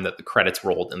the time that the credits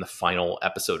rolled in the final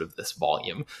episode of this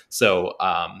volume. So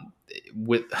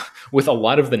with a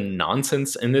lot of the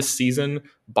nonsense in this season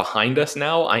behind us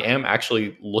now, I am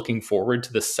actually looking forward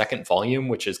to the second volume,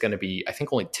 which is going to be, I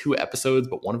think, only 2 episodes,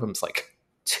 but one of them's like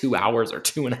 2 hours or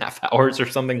 2.5 hours or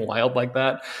something wild like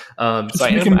that.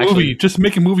 Just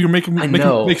make a movie or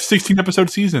make 16 episode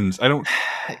seasons.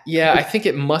 Yeah, I think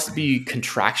it must be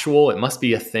contractual. It must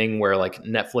be a thing where like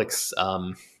Netflix,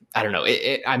 I don't know.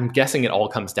 I'm guessing it all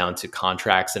comes down to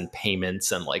contracts and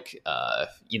payments and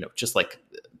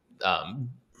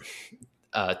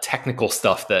technical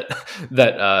stuff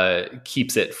that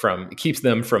keeps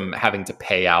them from having to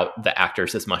pay out the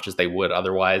actors as much as they would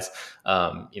otherwise.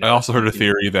 I also heard a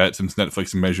theory that since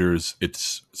Netflix measures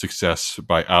its success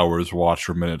by hours watched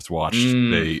or minutes watched,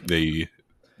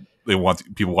 they want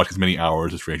people to watch as many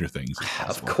hours of Stranger Things as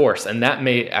possible. Of course, and that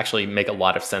may actually make a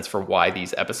lot of sense for why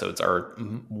these episodes are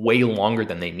way longer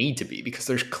than they need to be, because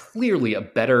there's clearly a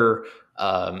better,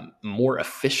 more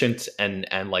efficient and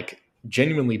like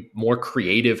genuinely more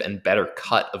creative and better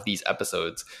cut of these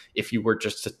episodes if you were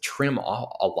just to trim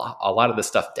a lot of the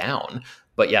stuff down.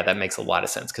 But yeah, that makes a lot of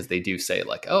sense because they do say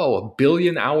like, oh, 1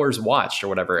 billion hours watched or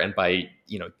whatever. And by,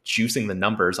 juicing the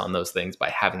numbers on those things by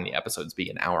having the episodes be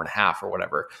an hour and a half or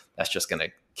whatever, that's just going to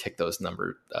kick those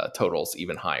number totals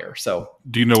even higher. So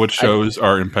do you know what shows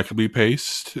are impeccably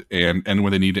paced and end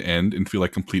when they need to end and feel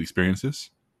like complete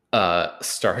experiences?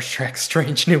 Star Trek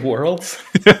Strange New Worlds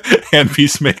and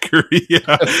Peacemaker.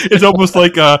 Yeah. It's almost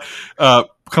like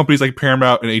companies like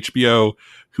Paramount and HBO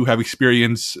who have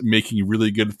experience making really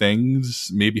good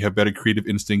things maybe have better creative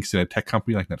instincts than a tech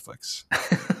company like Netflix.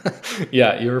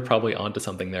 Yeah, you were probably onto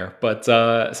something there. But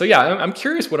so yeah, I'm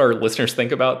curious what our listeners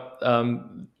think about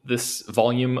this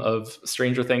volume of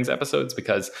Stranger Things episodes,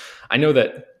 because I know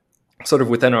that sort of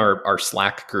within our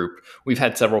Slack group, we've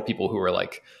had several people who are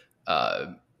like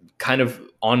kind of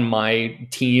on my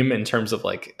team in terms of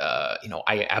like,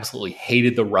 I absolutely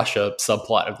hated the Russia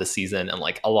subplot of the season. And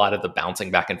like a lot of the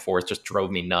bouncing back and forth just drove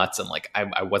me nuts. And like,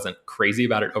 I wasn't crazy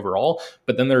about it overall.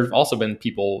 But then there's also been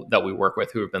people that we work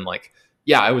with who have been like,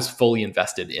 yeah, I was fully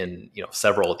invested in,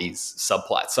 several of these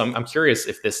subplots. So I'm curious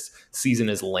if this season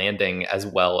is landing as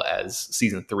well as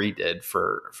season 3 did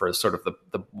for sort of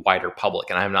the wider public.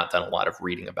 And I have not done a lot of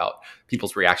reading about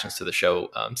people's reactions to the show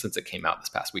since it came out this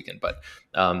past weekend. But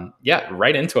yeah,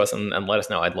 write into us and let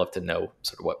us know. I'd love to know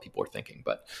sort of what people are thinking.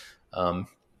 But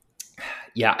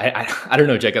yeah, I don't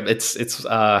know, Jacob. It's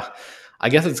I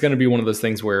guess it's going to be one of those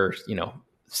things where,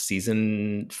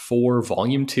 season 4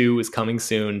 volume 2 is coming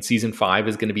soon. Season 5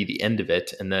 is going to be the end of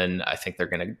it. And then I think they're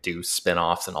going to do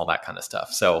spinoffs and all that kind of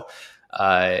stuff. So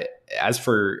as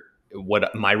for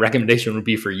what my recommendation would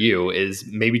be for you is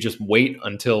maybe just wait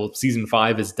until season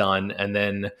 5 is done. And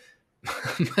then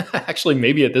actually,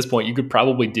 maybe at this point you could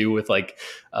probably do with like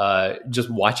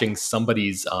just watching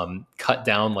somebody's cut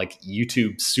down like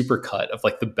YouTube supercut of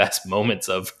like the best moments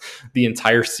of the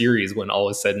entire series when all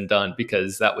is said and done,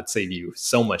 because that would save you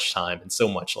so much time and so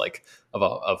much like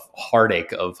of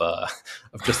heartache of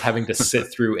just having to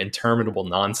sit through interminable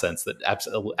nonsense that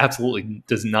absolutely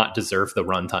does not deserve the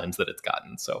run times that it's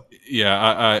gotten. So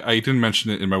yeah, I didn't mention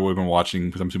it in my what I've been watching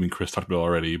because I'm assuming Chris talked about it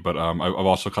already, but I've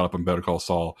also caught up on Better Call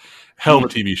Saul. Hell of a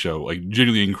TV show, like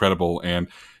genuinely incredible. And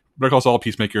Better Call Saul,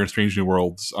 Peacemaker, and Strange New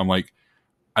Worlds, I'm like,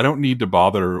 I don't need to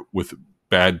bother with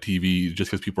bad TV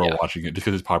just because people are watching it, just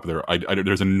because it's popular.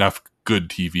 There's enough good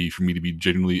TV for me to be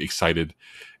genuinely excited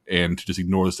and to just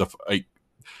ignore the stuff.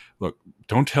 Look,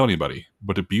 don't tell anybody,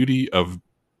 but the beauty of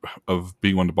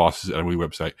being one of the bosses at a movie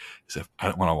website is if I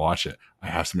don't want to watch it, I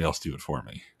have somebody else do it for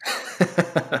me.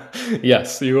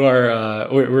 Yes, you are.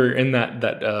 We're in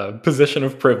that position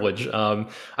of privilege.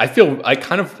 I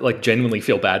kind of like genuinely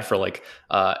feel bad for like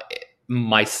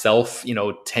myself,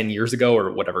 10 years ago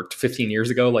or whatever, 15 years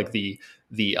ago, like the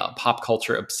pop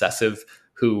culture obsessive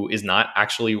who is not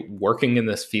actually working in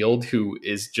this field, who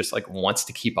is just like wants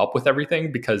to keep up with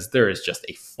everything, because there is just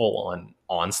a full on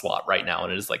onslaught right now.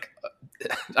 And it is like,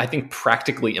 I think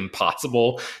practically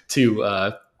impossible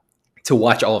to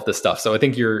watch all of this stuff. So I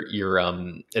think your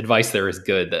advice there is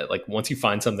good, that like once you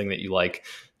find something that you like,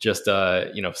 just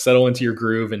settle into your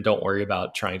groove and don't worry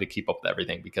about trying to keep up with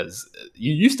everything, because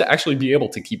you used to actually be able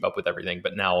to keep up with everything,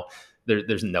 but now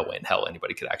there's no way in hell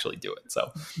anybody could actually do it.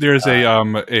 So there's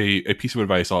a piece of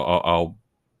advice I'll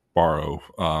borrow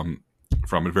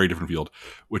from a very different field,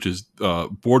 which is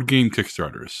board game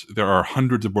Kickstarters. There are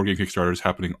hundreds of board game Kickstarters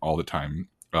happening all the time.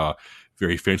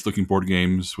 Very fancy looking board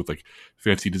games with like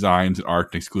fancy designs and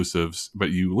art and exclusives,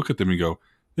 but you look at them and go,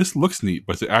 this looks neat,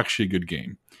 but is it actually a good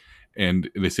game? And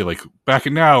they say like, back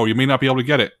it now, or you may not be able to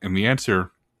get it. And the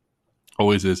answer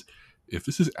always is, if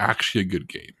this is actually a good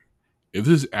game, if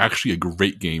this is actually a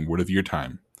great game worth of your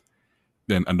time,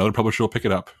 then another publisher will pick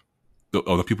it up. The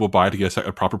people will buy it to get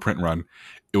a proper print run.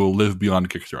 It will live beyond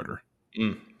Kickstarter.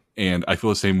 And I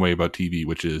feel the same way about TV,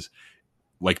 which is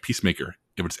like Peacemaker.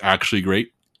 If it's actually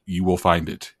great, you will find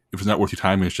it. If it's not worth your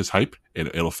time and it's just hype,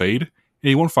 it'll fade and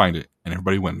you won't find it, and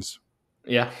everybody wins.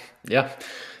 Yeah.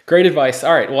 Great advice.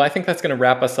 All right. Well, I think that's going to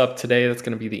wrap us up today. That's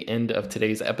going to be the end of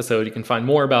today's episode. You can find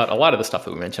more about a lot of the stuff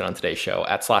that we mentioned on today's show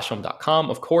at slashfilm.com.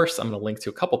 Of course, I'm going to link to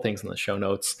a couple things in the show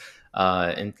notes,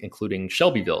 including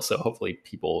Shelbyville. So hopefully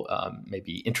people may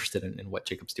be interested in what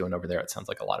Jacob's doing over there. It sounds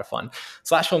like a lot of fun.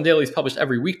 Slash Film Daily is published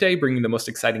every weekday, bringing the most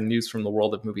exciting news from the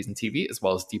world of movies and TV, as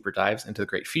well as deeper dives into the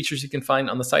great features you can find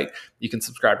on the site. You can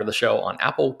subscribe to the show on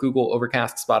Apple, Google,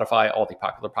 Overcast, Spotify, all the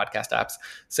popular podcast apps.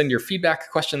 Send your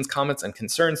feedback, questions, comments, and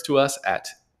concerns to us at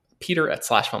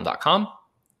peter@slashfilm.com.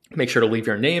 Make sure to leave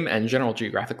your name and general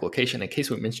geographic location in case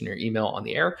we mention your email on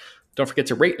the air. Don't forget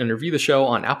to rate and review the show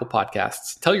on Apple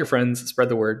Podcasts. Tell your friends, spread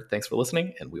the word. Thanks for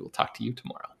listening, and we will talk to you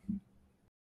tomorrow.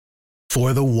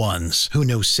 For the ones who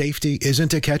know safety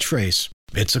isn't a catchphrase,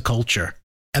 it's a culture.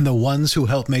 and the ones who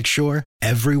help make sure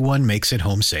everyone makes it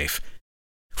home safe.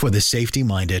 For the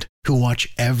safety-minded who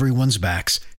watch everyone's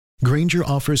backs, Grainger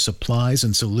offers supplies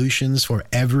and solutions for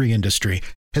every industry,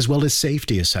 as well as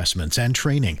safety assessments and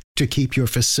training to keep your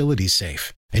facilities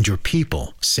safe and your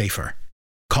people safer.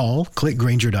 Call, click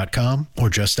Grainger.com, or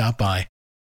just stop by.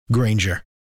 Grainger,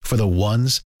 for the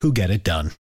ones who get it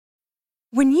done.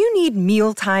 When you need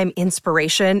mealtime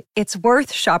inspiration, it's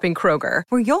worth shopping Kroger,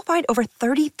 where you'll find over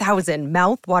 30,000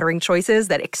 mouth-watering choices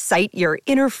that excite your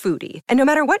inner foodie. And no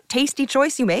matter what tasty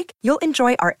choice you make, you'll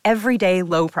enjoy our everyday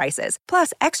low prices,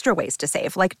 plus extra ways to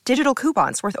save, like digital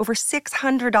coupons worth over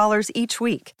 $600 each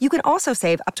week. You can also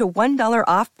save up to $1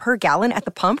 off per gallon at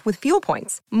the pump with fuel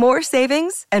points. More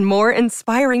savings and more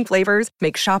inspiring flavors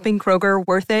make shopping Kroger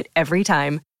worth it every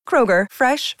time. Kroger,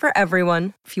 fresh for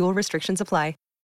everyone. Fuel restrictions apply.